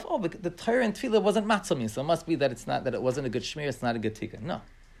to yourself, oh, but the Torah and Tefillah wasn't matzah, so it must be that it wasn't a good shmir, it's not a good tikkun. No.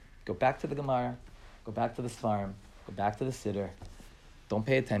 Go back to the Gemara, go back to the Svarim, go back to the Siddur. Don't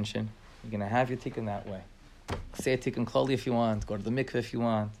pay attention. You're going to have your tikkun that way. Say a tikkun klali if you want, go to the mikveh if you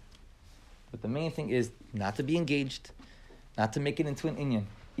want. But the main thing is not to be engaged, not to make it into an inyan.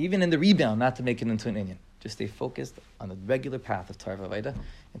 Even in the rebound, not to make it into an inyan. Just stay focused on the regular path of Torah Avodah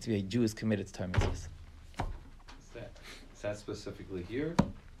and to be a Jew is committed to Torah mitzvahs. Is that specifically here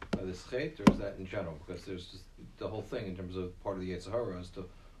by this chet, or is that in general? Because there's just the whole thing in terms of part of the Yetzer Hara is to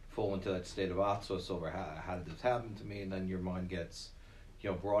fall into that state of atzvos over how did this happen to me, and then your mind gets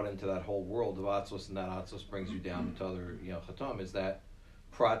brought into that whole world of atzvos, and that atzvos brings you down to other chatam. Is that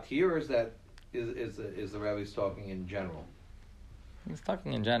prat here, or is that is the Rebbe's talking in general? He's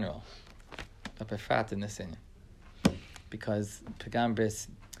talking in general. But befrat in this inyan, because pagam bris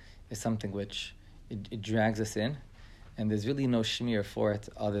is something which it drags us in, and there's really no shmir for it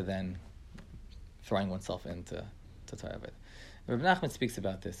other than throwing oneself into Torah. Rabbi Nachman speaks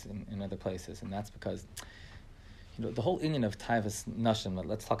about this in other places, and that's because the whole inyan of taivas nashim.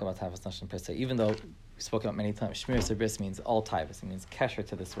 Let's talk about taivas nashim per se. Even though we spoke about many times, shmir sabris means all taivas. It means kesher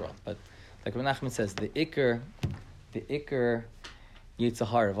to this world. But like Rabbi Nachman says, the ikar Yetzer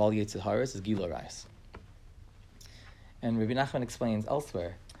Hara of all Yetzer Haras is Gilo Rais. And Rabbi Nachman explains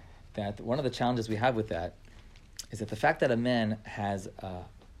elsewhere that one of the challenges we have with that is that the fact that a man has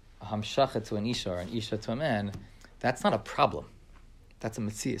hamshacha to an isha or an isha to a man, that's not a problem. That's a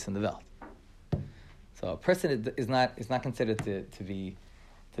metzius in the Welt. So a person is not considered to be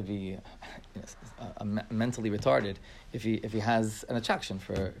mentally retarded if he has an attraction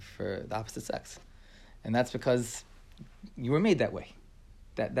for the opposite sex, and that's because you were made that way.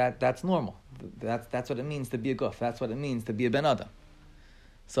 That's normal. That's what it means to be a guf. That's what it means to be a ben adam.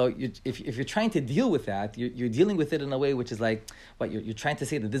 So if you're trying to deal with that, you're dealing with it in a way which is like, what you're trying to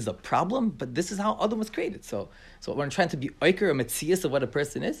say that this is a problem, but this is how Adam was created. So when I'm trying to be oiker or metzias of what a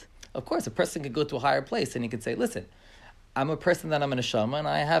person is, of course a person could go to a higher place and he could say, listen, I'm a person that I'm a neshama and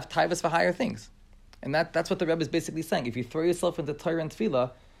I have taivas for higher things. And that's what the Rebbe is basically saying. If you throw yourself into Torah and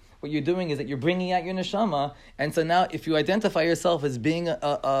Tefillah, what you're doing is that you're bringing out your neshama, and so now if you identify yourself as being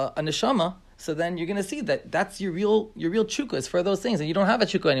a neshama, so then you're going to see that that's your real chukka is for those things, and you don't have a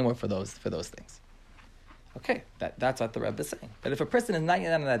chukka anymore for those things. Okay, that's what the Rebbe is saying. But if a person is not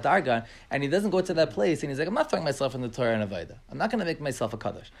yet on that dargan, and he doesn't go to that place, and he's like, I'm not throwing myself in the Torah and Avodah. I'm not going to make myself a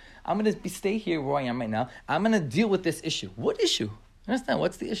kaddish. I'm going to stay here where I am right now. I'm going to deal with this issue. What issue? Understand?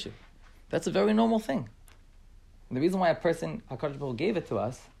 What's the issue? That's a very normal thing. And the reason why HaKadosh Baruch Hu gave it to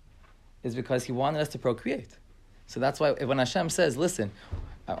us is because he wanted us to procreate. So that's why when Hashem says, listen,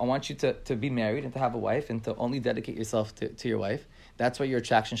 I want you to be married and to have a wife and to only dedicate yourself to your wife, that's where your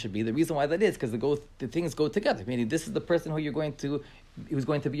attraction should be. The reason why that is because the things go together. Meaning this is the person who's going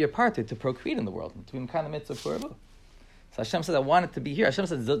to be your partner to procreate in the world, to be in kind of mitzvah forever. So Hashem says, I want it to be here. Hashem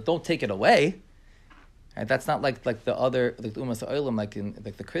says, don't take it away. Right? That's not like the other, like the Umas Ha'olam,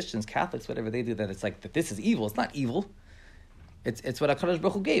 like the Christians, Catholics, whatever they do, that it's like that this is evil. It's not evil. It's what HaKadosh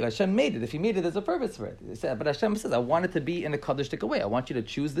Baruch Hu gave. Hashem made it. If he made it, there's a purpose for it. But Hashem says, I want it to be in a Kaddishtik way. I want you to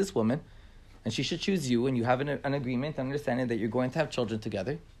choose this woman, and she should choose you, and you have an agreement, an understanding that you're going to have children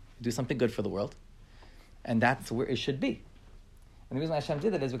together, do something good for the world, and that's where it should be. And the reason why Hashem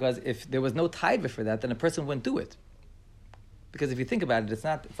did that is because if there was no taiva for that, then a person wouldn't do it. Because if you think about it, it's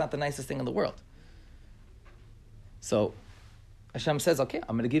not the nicest thing in the world. So Hashem says, okay,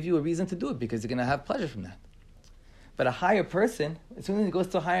 I'm going to give you a reason to do it because you're going to have pleasure from that. But a higher person, as soon as he goes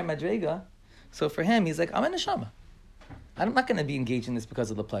to a higher madrega, so for him, he's like, I'm a neshama. I'm not going to be engaged in this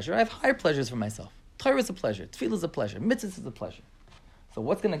because of the pleasure. I have higher pleasures for myself. Torah is a pleasure. Tefillah is a pleasure. Mitzvah is a pleasure. So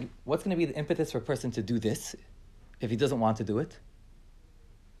what's going to be the impetus for a person to do this if he doesn't want to do it?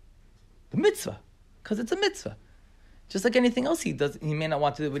 The mitzvah, because it's a mitzvah. Just like anything else he does, he may not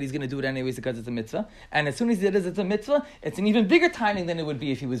want to do it, but he's going to do it anyways because it's a mitzvah. And as soon as it is, it's a mitzvah, it's an even bigger timing than it would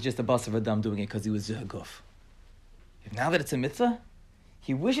be if he was just a bas of Adam doing it because he was a guf. If now that it's a mitzvah,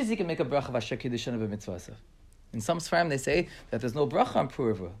 he wishes he can make a bracha of Asher Kiddushin of a mitzvah. In some Sfarim, they say that there's no bracha on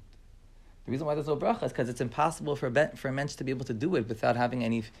Puravu. The reason why there's no bracha is because it's impossible for a mensch to be able to do it without having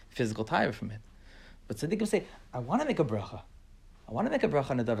any physical tire from it. But tzaddikim say, I want to make a bracha. I want to make a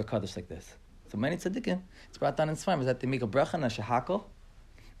bracha on a davar kaddish like this. So many tzaddikim, it's brought down in Sfarim, is that they make a bracha on a shehakol,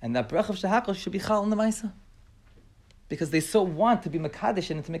 and that bracha of shehakol should be chal in the maisa. Because they so want to be makadosh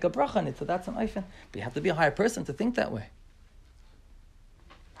and to make a bracha on it, so that's an oifen. But you have to be a higher person to think that way.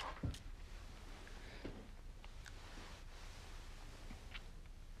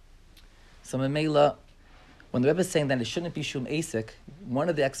 So Mamela, when the Rebbe is saying that it shouldn't be shum asik, one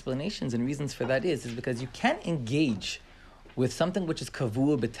of the explanations and reasons for that is because you can't engage with something which is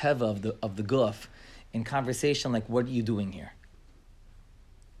kavua b'teva of the guf in conversation like, what are you doing here?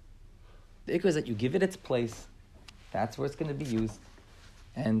 The ikar is that you give it its place. That's where it's going to be used,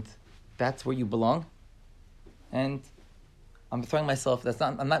 and that's where you belong. And I'm throwing myself.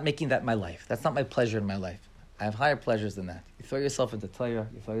 I'm not making that my life. That's not my pleasure in my life. I have higher pleasures than that. You throw yourself into Torah.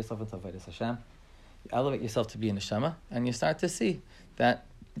 You throw yourself into Avodas Hashem. You elevate yourself to be a neshama, and you start to see that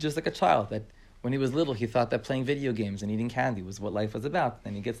just like a child, that when he was little, he thought that playing video games and eating candy was what life was about.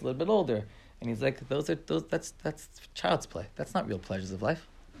 Then he gets a little bit older, and he's like, that's child's play. That's not real pleasures of life.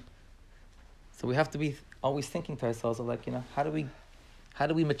 So we have to be always thinking to ourselves of like, how do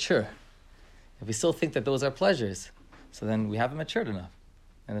we mature? If we still think that those are pleasures, so then we haven't matured enough.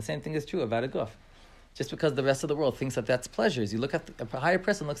 And the same thing is true about a guf. Just because the rest of the world thinks that that's pleasures, you look at a higher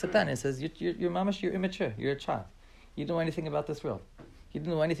person looks at that and says, you're mamash, you're immature, you're a child. You don't know anything about this world. You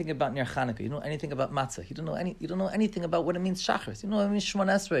don't know anything about Ner Chanukah. You don't know anything about matzah. You don't know anything about what it means shachris. You don't know what it means Shemon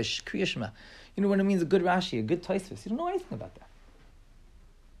Esrei, Kriya Shema. You know what it means a good Rashi, a good Tosfos. You don't know anything about that.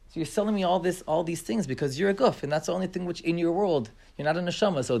 So you're selling me all these things because you're a guf, and that's the only thing which in your world you're not a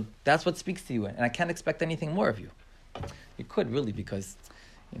neshama. So that's what speaks to you, and I can't expect anything more of you. You could really, because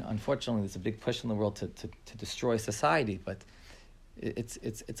unfortunately, there's a big push in the world to destroy society, but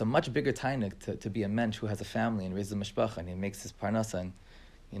it's a much bigger tainik to be a mensch who has a family and raises a mishpacha and he makes his parnasa, and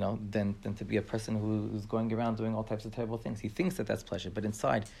than to be a person who's going around doing all types of terrible things. He thinks that that's pleasure, but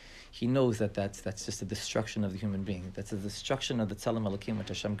inside, he knows that that's just a destruction of the human being. That's a destruction of the Tzelem Elokim, which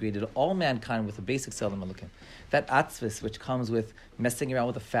Hashem created all mankind with a basic Tzelem Elokim. That atzvis, which comes with messing around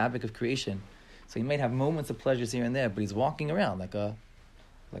with the fabric of creation. So he might have moments of pleasures here and there, but he's walking around like a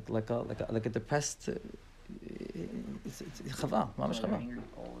depressed. It's chava, mamash chava. Angry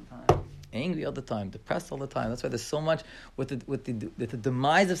all the time. Angry all the time, depressed all the time. That's why there's so much with the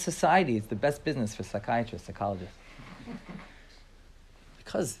demise of society. It's the best business for psychiatrists, psychologists,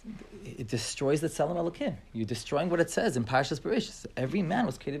 because it destroys the Tzelem Elokim. You're destroying what it says in Parshas Bereshis. Every man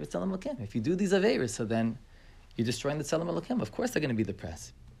was created with Tzelem Elokim. If you do these averos, so then you're destroying the Tzelem Elokim. Of course, they're going to be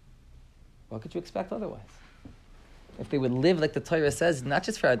depressed. What could you expect otherwise? If they would live like the Torah says, not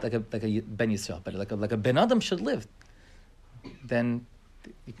just for like a Ben Yisrael, but like a Ben Adam should live, then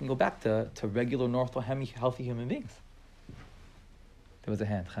you can go back to regular, normal, healthy human beings. There was a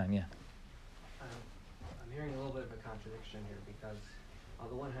hand, Chaim, yeah. I'm hearing a little bit of a contradiction here because, on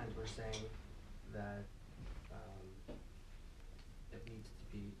the one hand, we're saying that it needs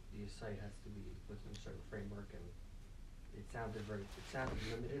to be, the site has to be within a certain framework, and it sounded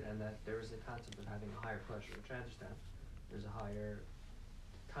limited, and that there is a concept of having a higher pleasure, which I understand. There's a higher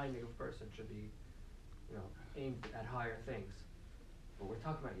timing of a person should be, aimed at higher things. But we're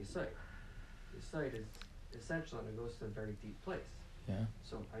talking about Yesod. Yesod is essential, and it goes to a very deep place. Yeah.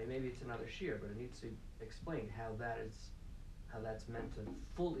 So maybe it's another shear, but it needs to explain how that's meant to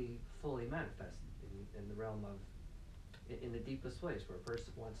fully manifest in the realm of in the deepest place where a person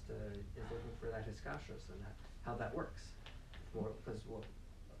is looking for that hiskashrus and how that works. More because what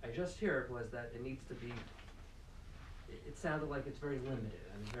I just heard was that it needs to be. It sounded like it's very limited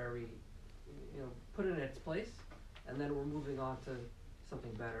and very, put in its place, and then we're moving on to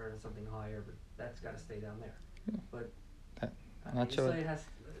something better and something higher, but that's got to stay down there. Yeah. But I'm not sure.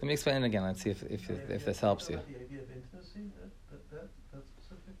 Let me explain it again. Let's see if this helps you. The idea of intimacy, that's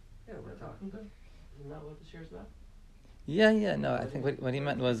specific. Yeah, we're talking. Isn't that what the share is about? Yeah. No, I think what he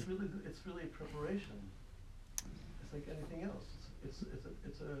meant was. It's really a preparation. It's like anything else.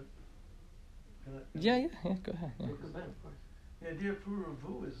 It's a. Yeah. Go ahead. Yeah. The idea of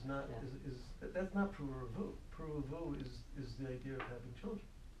Puravu is not is that's not Puravu. Puravu is the idea of having children.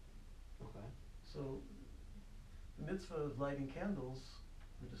 Okay. So the mitzvah of lighting candles,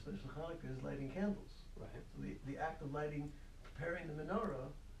 we just finished Hanukkah, is lighting candles. Right. So the act of lighting, preparing the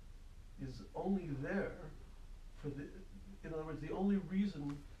menorah, is only there for the. In other words, the only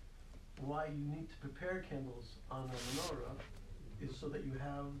reason why you need to prepare candles on a menorah is so that you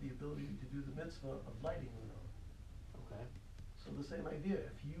have the ability to do the mitzvah of lighting the menorah. Okay. So the same idea.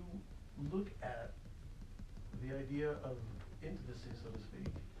 If you look at the idea of intimacy, so to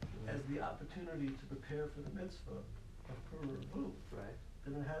speak, as the opportunity to prepare for the mitzvah of Puravu, right,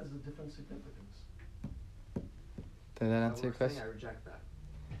 then it has a different significance. Did that answer your question? I reject that.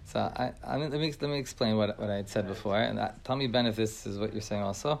 So let me explain what I had said before, and tell me, Ben, if this is what you're saying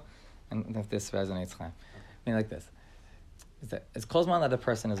also, and if this resonates. I mean, like this: it's kozman that a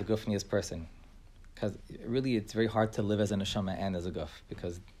person is a gufnius person, because really it's very hard to live as a neshama and as a guf,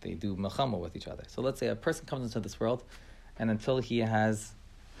 because they do melchama with each other. So let's say a person comes into this world, and until he has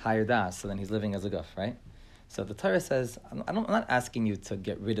higher das, so then he's living as a guf, right? So the Torah says, I'm not asking you to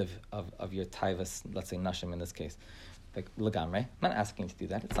get rid of your taivas, let's say nashim in this case, like lagamre. I'm not asking you to do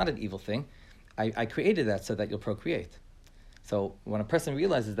that. It's not an evil thing. I created that so that you'll procreate. So when a person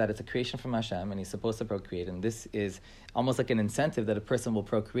realizes that it's a creation from Hashem and he's supposed to procreate, and this is almost like an incentive that a person will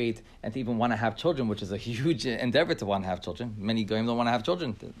procreate and to even want to have children, which is a huge endeavor to want to have children. Many goyim don't want to have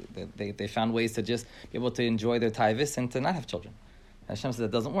children. They found ways to just be able to enjoy their taivas and to not have children. Hashem says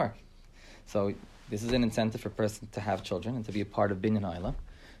that doesn't work. So this is an incentive for a person to have children and to be a part of binyan ha'olam.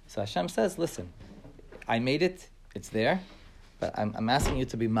 So Hashem says, listen, I made it, it's there, but I'm asking you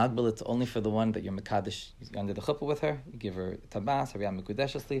to be magbalit only for the one that you're mekadesh. You're under the chuppah with her, you give her tabas, hariyah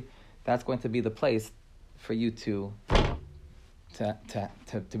mekudeshesli. That's going to be the place for you to be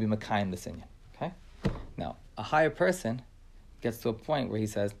mekayim this inyan. Okay? Now, a higher person gets to a point where he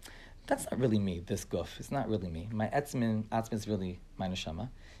says, that's not really me, this guf. It's not really me. My atzmin is really my neshama.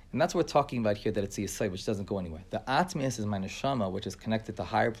 And that's what we're talking about here, that it's a yesod, which doesn't go anywhere. The atmius is my neshama, which is connected to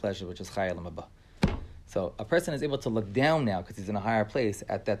higher pleasure, which is chayei olam haba. So a person is able to look down now, because he's in a higher place,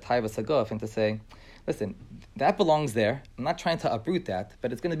 at that taivas haguf, and to say, listen, that belongs there. I'm not trying to uproot that,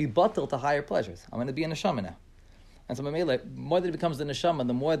 but it's going to be batel to higher pleasures. I'm going to be a neshama now. And so the more that it becomes the neshama,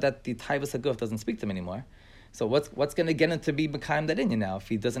 the more that the taivas haguf doesn't speak to him anymore. So what's going to get him to be mekayim that inyan now, if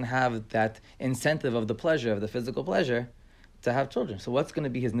he doesn't have that incentive of the pleasure, of the physical pleasure, to have children? So what's going to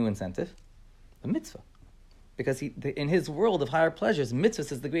be his new incentive? The mitzvah. because in his world of higher pleasures,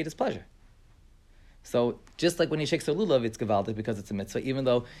 mitzvahs is the greatest pleasure. So just like when he shakes a lulav, it's gevaldik because it's a mitzvah, even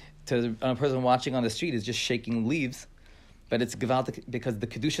though to a person watching on the street is just shaking leaves, but it's gevaldik because the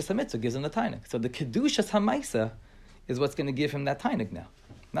kedushas hamitzvah gives him the tainik. So the kedushas hamaisa is what's going to give him that tainik now,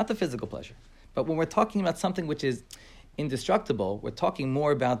 not the physical pleasure. But when we're talking about something which is indestructible, we're talking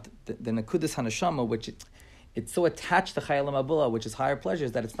more about the nekudas hanashama, which it's so attached to chayalam abula, which is higher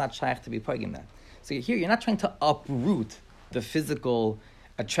pleasures, that it's not shaykh to be pagim that. So here, you're not trying to uproot the physical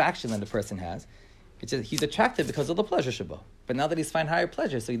attraction that a person has. It's just, he's attracted because of the pleasure shabo. But now that he's finding higher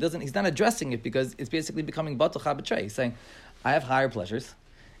pleasure, so he's not addressing it because it's basically becoming batuch habetray. He's saying, I have higher pleasures,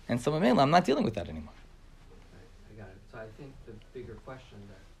 and so I'm not dealing with that anymore. I got it. So I think the bigger question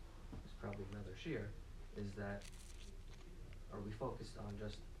that is probably another shear is that, are we focused on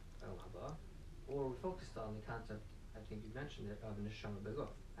just el haba, or are we focused on the concept, I think you mentioned it, of neshama beguf,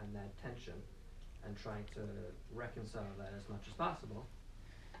 and that tension, and trying to reconcile that as much as possible?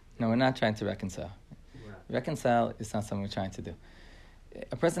 No, we're not trying to reconcile. Reconcile is not something we're trying to do.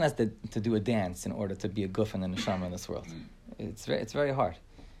 A person has to do a dance in order to be a guf and a neshama in this world. It's very hard.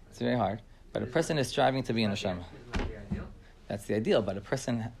 It's very hard. But a person is striving to be a neshama. Isn't that the ideal? That's the ideal. But a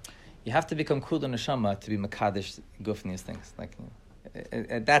person, you have to become kula neshama to be makadosh guf in these things. Like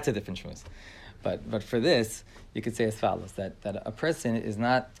that's a different truth. But for this, you could say as follows: that a person is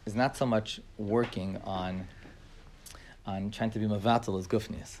not so much working on trying to be mavatal as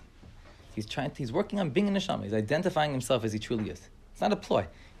gufnius. He's working on being a neshama. He's identifying himself as he truly is. It's not a ploy.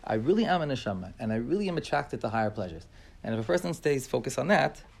 I really am a neshama, and I really am attracted to higher pleasures. And if a person stays focused on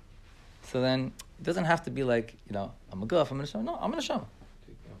that, so then it doesn't have to be like, I'm a guf, I'm a neshama. No, I'm a neshama.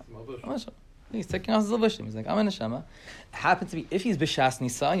 I'm a neshama. He's taking off his levushim. He's like, I'm a neshama. It happens to be, if he's b'shas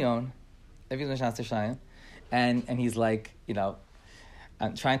nisayon, and he's like,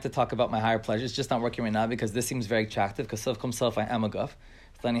 I'm trying to talk about my higher pleasures, just not working right now because this seems very attractive, because self comes self, I am a guf.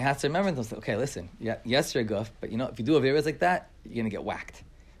 So then he has to remember himself, okay, listen, yes, you're a guf, but if you do averas like that, you're going to get whacked.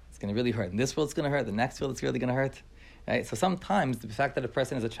 It's going to really hurt. In this world, it's going to hurt. The next world, it's really going to hurt. Right? So sometimes the fact that a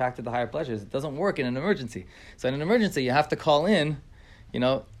person is attracted to higher pleasures, it doesn't work in an emergency. So in an emergency, you have to call in,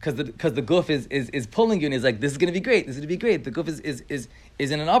 because the guf is pulling you, and he's like, this is going to be great, this is going to be great. The guf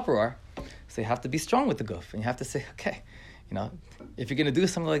is in an uproar. So you have to be strong with the guf, and you have to say, okay, if you're going to do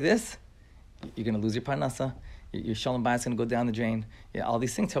something like this, you're going to lose your parnasa, your shalom bayis is going to go down the drain. All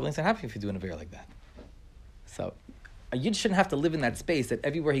these things, terrible things are happening if you do an avera like that. So a yid shouldn't have to live in that space that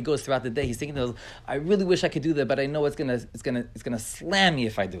everywhere he goes throughout the day, he's thinking, I really wish I could do that, but I know it's gonna slam me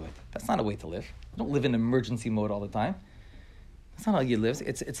if I do it. That's not a way to live. You don't live in emergency mode all the time. That's not how you live.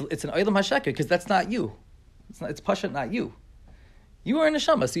 It's an oilam hasheker, because that's not you. It's pashat, not you. You are a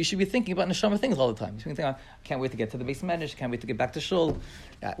neshama, so you should be thinking about neshama things all the time. You should be thinking, I can't wait to get to the base medrash, can't wait to get back to shul.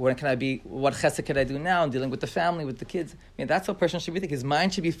 Where can I be? What chesed can I do now? And dealing with the family, with the kids. That's how a person should be thinking. His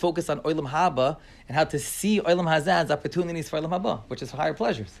mind should be focused on oilam haba and how to see oilam hazah as opportunities for oilam haba, which is higher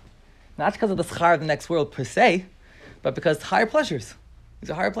pleasures. Not because of the schar of the next world per se, but because it's higher pleasures. These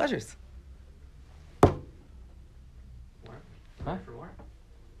are higher pleasures. More? Huh? Ready for more?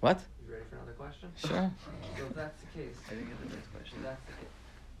 What? You ready for another question? Sure. So if that's the case, I didn't get the next question. if that's the case.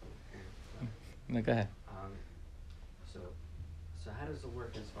 No, go ahead. So how does it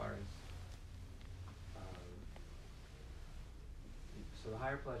work as far as so the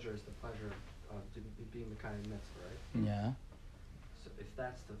higher pleasure is the pleasure of being the kind of mitzvah, right? Yeah. So if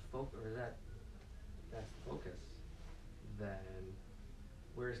that's the focus, or that's the focus, then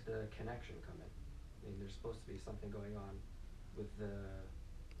where's the connection come in? I mean, there's supposed to be something going on with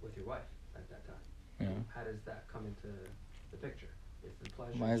your wife at that time. Yeah. How does that come into the picture? If the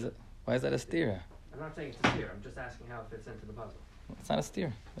pleasure. Why is that a steer? I'm not saying it's a steer. I'm just asking how it fits into the puzzle. It's not a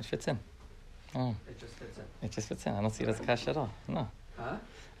steer. It fits in. Oh. It just fits in. It just fits in. I don't see it as a kash at all. No. Huh?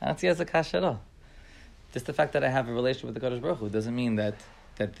 I don't see it as a kash at all. Just the fact that I have a relationship with the Kadosh Baruch Hu doesn't mean that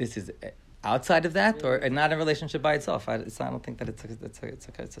this is outside of that, or not a relationship by itself. I don't think that it's a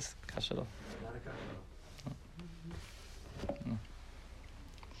kash at all. Not a kash at all. No.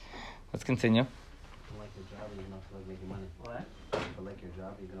 Let's continue. If you like your job, you can also like making money. What? If you like your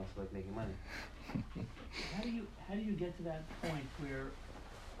job, you can also like making money. How do you get to that point where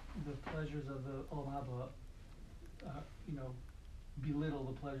the pleasures of the Olam Haba, belittle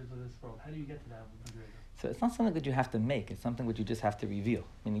the pleasures of this world? How do you get to that one? So it's not something that you have to make. It's something that you just have to reveal.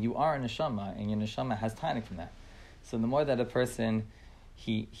 Meaning you are a neshama, and your neshama has tainik from that. So the more that a person,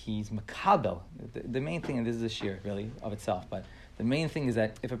 he's makabel. The main thing, and this is a shir really of itself, but the main thing is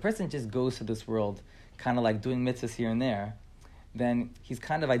that if a person just goes to this world kind of like doing mitzvahs here and there, then he's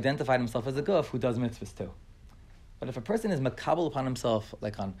kind of identified himself as a guf who does mitzvahs too. But if a person is makabel upon himself,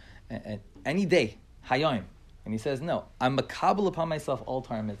 like on any day, hayom, And he says, no, I'm makabel upon myself all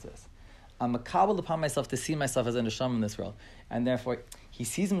Torah mitzvahs. I'm makabel upon myself to see myself as a neshama in this world. And therefore, he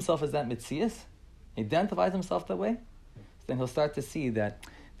sees himself as that mitzias, identifies himself that way, then he'll start to see that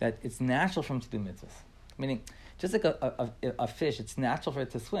it's natural for him to do mitzvahs. Meaning, just like a fish, it's natural for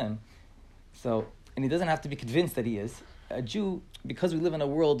it to swim. So, and he doesn't have to be convinced that he is. A Jew, because we live in a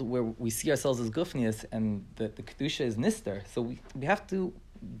world where we see ourselves as gufnias and the kedusha is nister, so we have to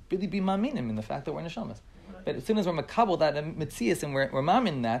really be maminim in the fact that we're neshamas. But as soon as we're makabel that mitzias and we're mamin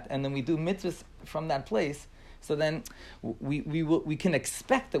in that, and then we do mitzvahs from that place, so then we can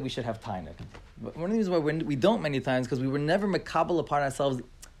expect that we should have tainuk. But one of the reasons why we don't many times because we were never makabel upon ourselves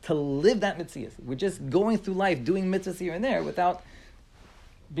to live that mitzias. We're just going through life doing mitzvahs here and there without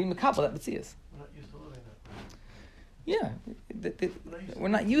being makabel that mitzias. We're not used to living that. Yeah, we're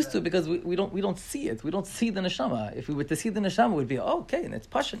not used to it because we don't see it. We don't see the neshama. If we were to see the neshama, we'd be okay, and it's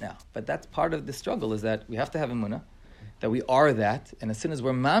pasha now. But that's part of the struggle is that we have to have emunah, that we are that, and as soon as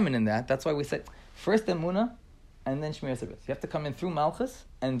we're mamin in that, that's why we say first emunah, and then shmir sabris. You have to come in through malchus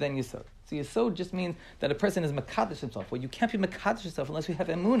and then yesod. So yesod just means that a person is makadosh himself. Well, you can't be makadosh yourself unless you have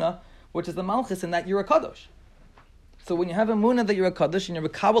emunah, which is the malchus, and that you're a kadosh. So when you have emunah that you're a kadosh and you're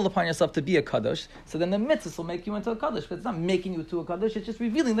makabel upon yourself to be a kadosh, so then the mitzvahs will make you into a kadosh. But it's not making you to a kadosh; it's just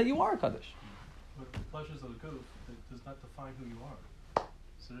revealing that you are a kadosh. But the pleasures of the goof does not define who you are.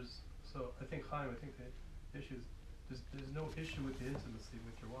 So I think the issue is there's no issue with the intimacy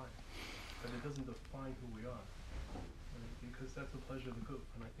with your wife, but it doesn't define who we are. Because that's the pleasure of the goof,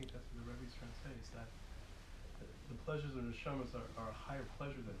 and I think that's what the Rebbe is trying to say, is that the pleasures of the neshamas are a higher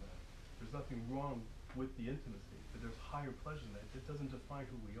pleasure than that. There's nothing wrong with the intimacy, but there's higher pleasure than that. It doesn't define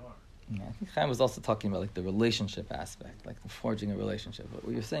who we are. Yeah, I think Chaim was also talking about like the relationship aspect, like the forging a relationship. But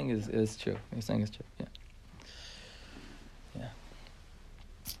what you're saying is true. What you're saying is true. Yeah.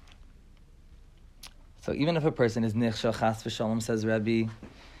 So even if a person is nichshah chas v'shalom, says Rebbe,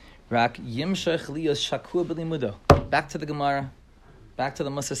 rak yimshach liyos shakur b'limudo. Back to the Gemara, back to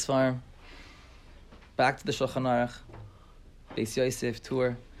the Musa Sfarim, back to the Shulchan Aruch, Beis Yosef,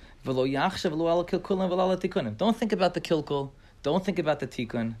 Tur. V'lo yachshav lo ala kilkulim v'lo ala tikunim. Don't think about the kilkul. Don't think about the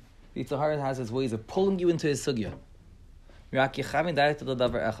tikkun. The Yetzer Hara has his ways of pulling you into his sugya. Rak yechavin daret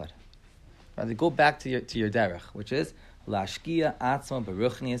l'davar echad. Rather, go back to your derech, which is lashkia atzma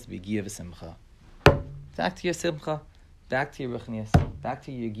beruchnias b'gia v'simcha. Back to your simcha, back to your ruchnias, back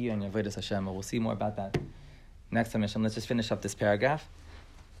to your yigiyah and your avodas Hashem. We'll see more about that next time. Let's just finish up this paragraph,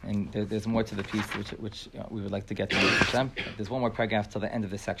 and there's more to the piece which we would like to get to. Hashem. There's one more paragraph till the end of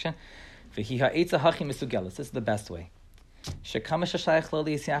this section. This is the best way. I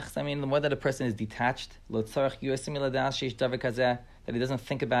mean, the more that a person is detached, that he doesn't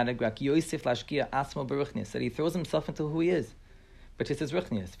think about it, that he throws himself into who he is. But it's his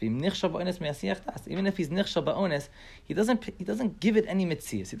ruchnias. Even if he's nichshah ba'ones, he doesn't give it any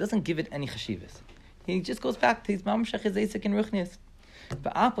mitzias. He doesn't give it any chashivas. He just goes back to his mamshach his eisik in ruchnias.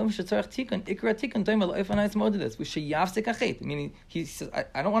 Meaning he says,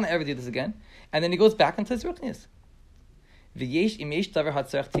 I don't want to ever do this again. And then he goes back into his ruchnias. He's speaking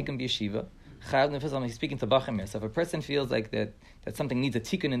to Bachim here. So if a person feels like that something needs a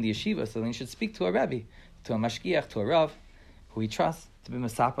tikkun in the yeshiva, so then he should speak to a rabbi, to a mashgiach, to a rav, who he trusts, to be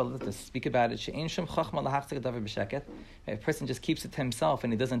mesapar, to speak about it. If a person just keeps it to himself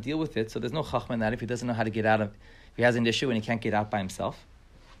and he doesn't deal with it, so there's no chachma in that if he doesn't know how to get out of, if he has an issue and he can't get out by himself.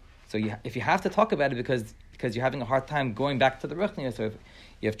 So if you have to talk about it because you're having a hard time going back to the ruchnias, or if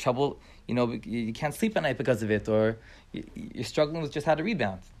you have trouble, you can't sleep at night because of it, or you're struggling with just how to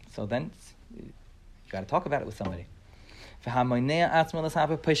rebound, so then you got to talk about it with somebody. And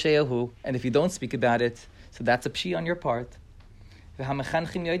if you don't speak about it, so that's a pshi on your part. And there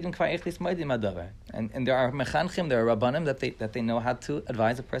are mechanchim, there are rabbanim that they know how to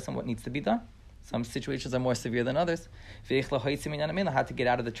advise a person what needs to be done. Some situations are more severe than others. How to get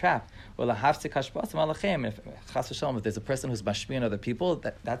out of the trap. If there's a person who's mashmi on other people,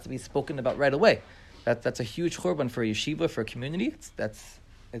 that's to be spoken about right away. That's a huge churban for a yeshiva, for a community. It's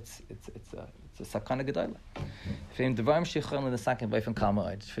a sakana gedola.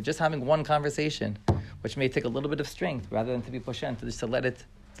 For just having one conversation, which may take a little bit of strength, rather than to be pushed in, to let it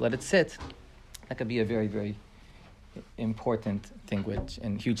sit, that could be a very, very important thing,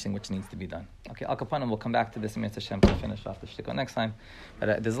 and huge thing which needs to be done. Okay, Al Kapanim, we'll come back to this Mitzvah Shem to finish off the shtickle next time.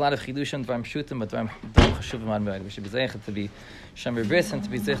 But there's a lot of chidushim, dvarim shutim, but dvarim chashuvim ad me'od. We should be zeichet to be shem bris and to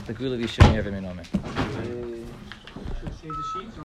be zeichet to gula v'yishim yevim in omen.